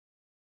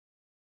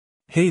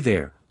Hey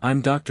there, I'm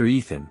Dr.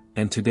 Ethan,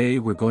 and today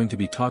we're going to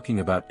be talking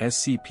about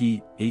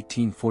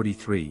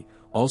SCP-1843,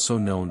 also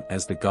known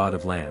as the God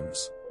of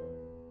Lambs.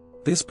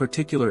 This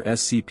particular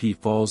SCP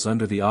falls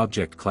under the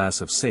object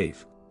class of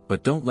safe,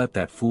 but don't let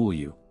that fool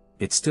you,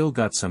 it's still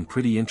got some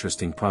pretty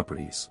interesting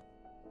properties.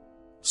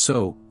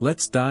 So,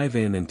 let's dive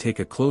in and take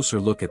a closer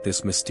look at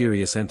this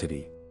mysterious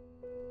entity.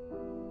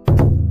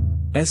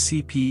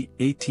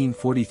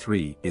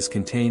 SCP-1843 is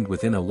contained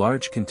within a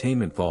large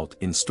containment vault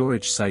in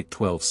Storage Site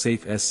 12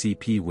 Safe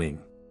SCP Wing.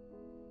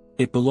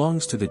 It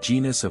belongs to the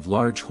genus of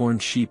large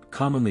horned sheep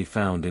commonly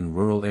found in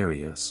rural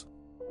areas.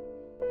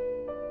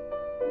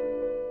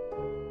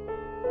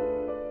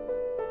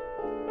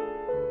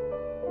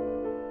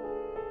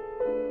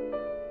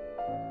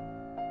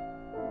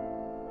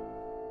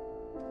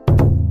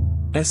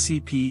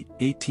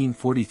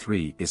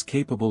 SCP-1843 is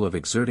capable of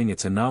exerting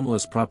its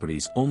anomalous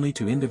properties only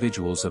to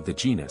individuals of the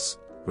genus,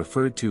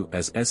 referred to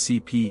as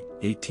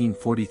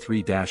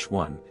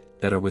SCP-1843-1,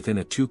 that are within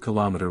a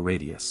 2-kilometer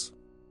radius.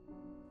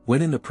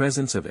 When in the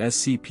presence of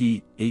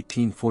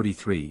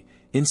SCP-1843,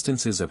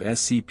 instances of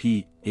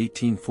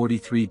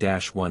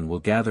SCP-1843-1 will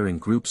gather in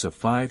groups of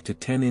 5 to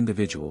 10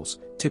 individuals,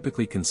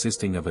 typically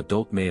consisting of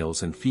adult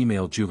males and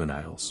female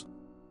juveniles.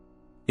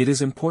 It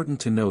is important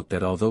to note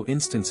that although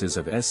instances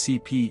of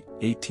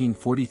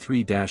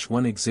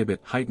SCP-1843-1 exhibit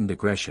heightened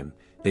aggression,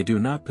 they do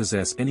not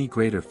possess any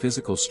greater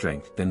physical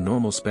strength than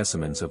normal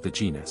specimens of the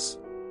genus.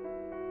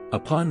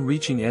 Upon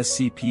reaching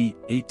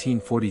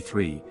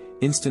SCP-1843,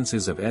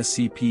 instances of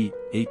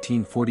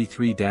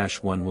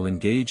SCP-1843-1 will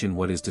engage in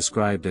what is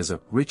described as a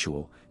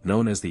ritual,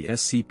 known as the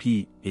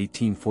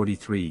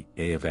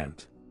SCP-1843-A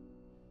event.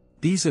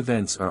 These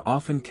events are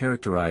often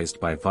characterized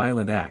by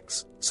violent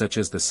acts, such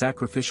as the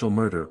sacrificial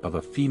murder of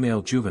a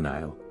female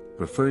juvenile,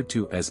 referred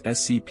to as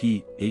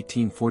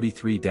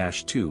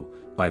SCP-1843-2,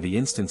 by the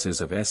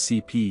instances of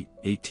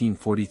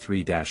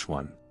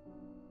SCP-1843-1.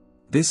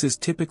 This is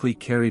typically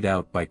carried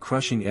out by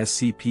crushing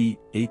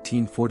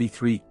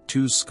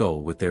SCP-1843-2's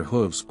skull with their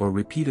hooves or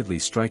repeatedly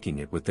striking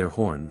it with their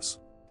horns.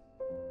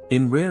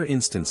 In rare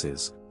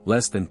instances,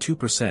 less than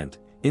 2%,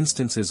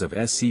 instances of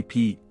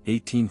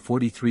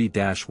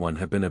SCP-1843-1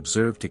 have been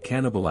observed to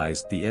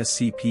cannibalize the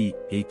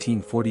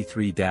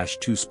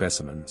SCP-1843-2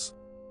 specimens.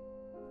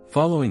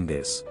 Following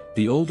this,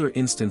 the older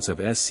instance of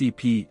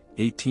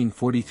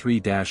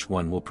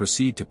SCP-1843-1 will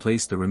proceed to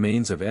place the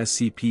remains of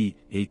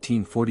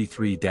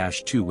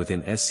SCP-1843-2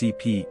 within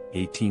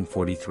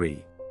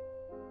SCP-1843.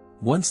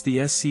 Once the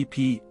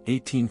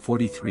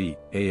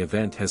SCP-1843-A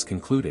event has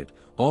concluded,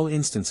 all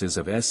instances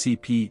of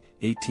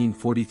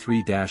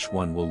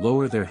SCP-1843-1 will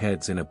lower their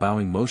heads in a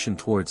bowing motion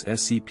towards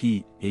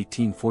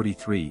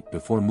SCP-1843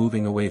 before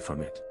moving away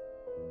from it.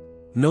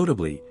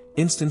 Notably,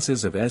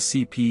 instances of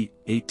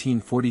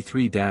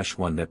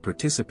SCP-1843-1 that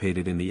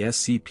participated in the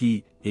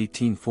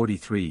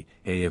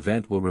SCP-1843-A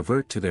event will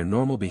revert to their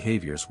normal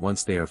behaviors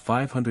once they are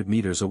 500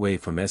 meters away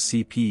from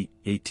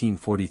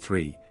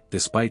SCP-1843,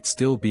 despite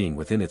still being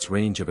within its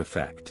range of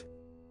effect.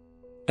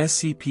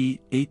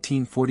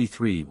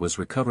 SCP-1843 was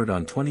recovered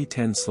on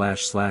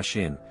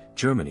 2010/in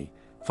Germany,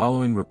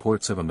 following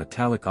reports of a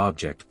metallic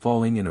object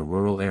falling in a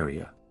rural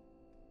area.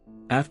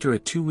 After a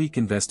 2-week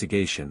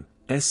investigation,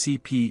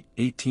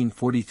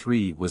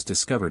 SCP-1843 was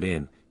discovered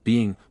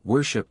being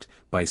worshipped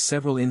by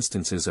several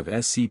instances of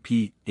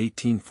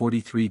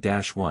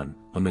SCP-1843-1,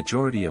 a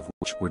majority of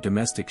which were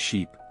domestic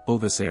sheep,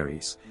 Ovis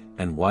aries,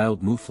 and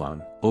wild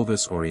mouflon,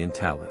 Ovis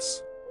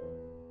orientalis.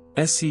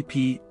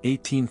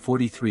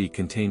 SCP-1843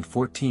 contained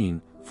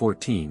 14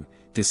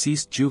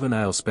 deceased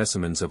juvenile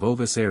specimens of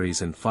Ovis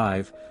aries and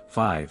 5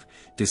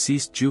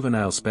 deceased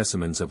juvenile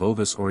specimens of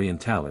Ovis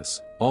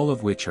orientalis, all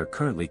of which are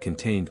currently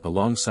contained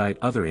alongside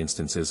other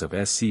instances of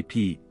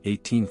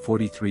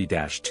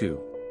SCP-1843-2.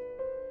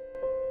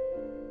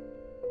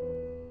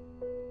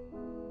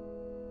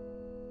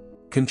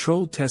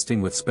 Controlled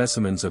testing with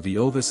specimens of the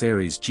Ovis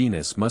aries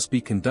genus must be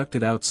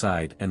conducted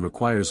outside and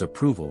requires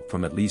approval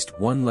from at least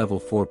 1 Level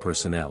 4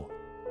 personnel.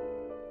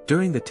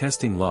 During the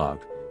testing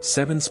log,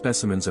 7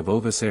 specimens of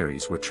Ovis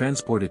aries were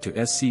transported to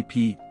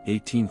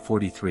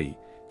SCP-1843,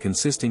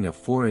 consisting of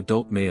 4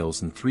 adult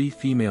males and 3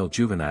 female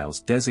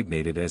juveniles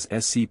designated as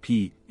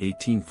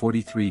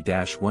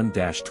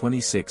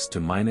SCP-1843-1-26 to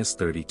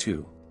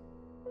 -32.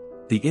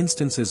 The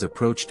instances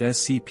approached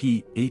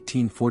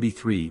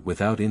SCP-1843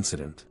 without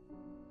incident.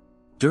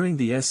 During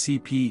the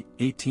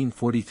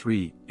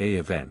SCP-1843-A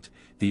event,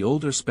 the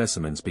older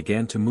specimens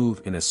began to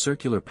move in a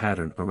circular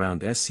pattern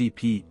around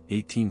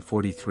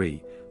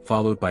SCP-1843,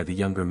 followed by the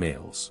younger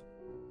males.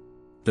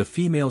 The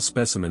female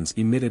specimens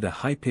emitted a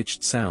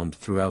high-pitched sound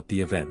throughout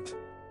the event.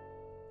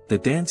 The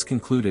dance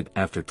concluded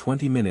after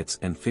 20 minutes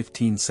and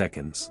 15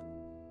 seconds.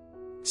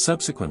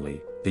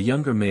 Subsequently, the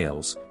younger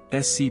males,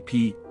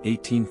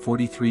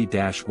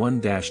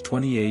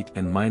 SCP-1843-1-28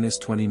 and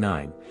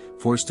 -29,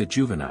 forced a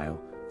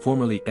juvenile,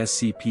 formerly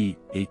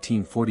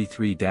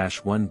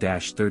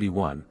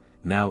SCP-1843-1-31,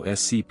 now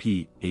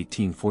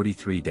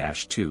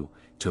SCP-1843-2,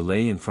 to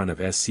lay in front of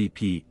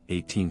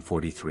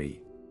SCP-1843.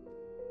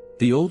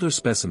 The older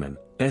specimen,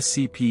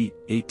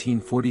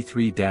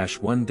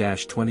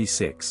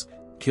 SCP-1843-1-26,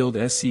 killed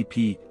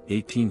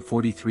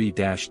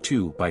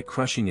SCP-1843-2 by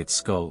crushing its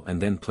skull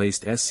and then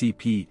placed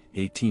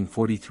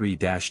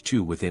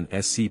SCP-1843-2 within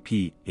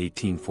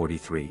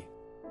SCP-1843.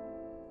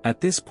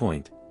 At this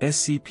point,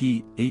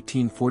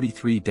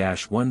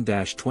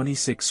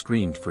 SCP-1843-1-26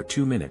 screamed for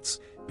 2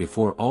 minutes,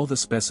 before all the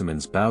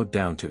specimens bowed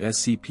down to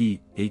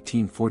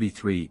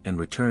SCP-1843 and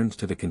returned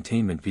to the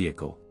containment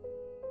vehicle.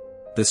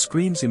 The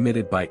screams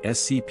emitted by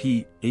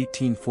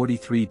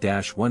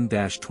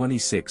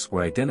SCP-1843-1-26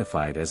 were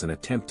identified as an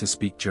attempt to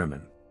speak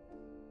German.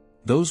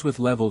 Those with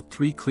Level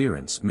 3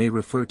 clearance may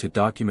refer to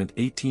Document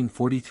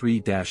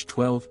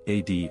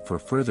 1843-12-AD for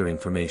further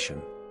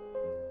information.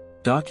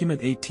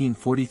 Document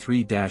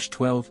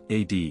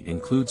 1843-12-AD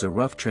includes a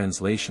rough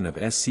translation of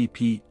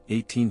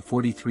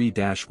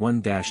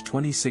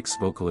SCP-1843-1-26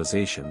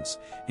 vocalizations,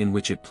 in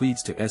which it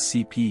pleads to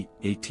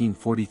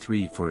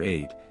SCP-1843 for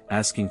aid,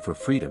 asking for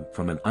freedom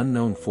from an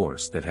unknown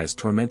force that has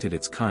tormented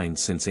its kind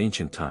since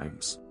ancient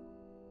times.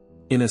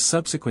 In a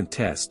subsequent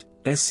test,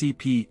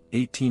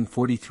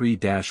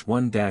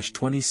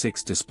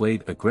 SCP-1843-1-26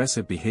 displayed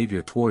aggressive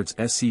behavior towards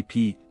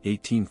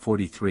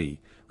SCP-1843,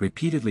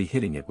 repeatedly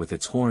hitting it with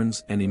its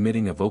horns and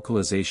emitting a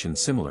vocalization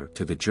similar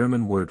to the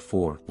German word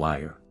for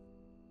liar.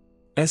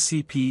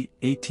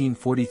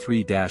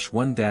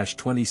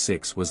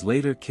 SCP-1843-1-26 was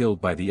later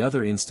killed by the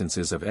other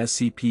instances of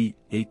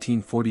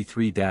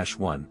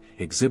SCP-1843-1,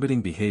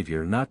 exhibiting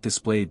behavior not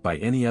displayed by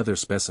any other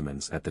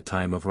specimens at the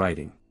time of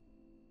writing.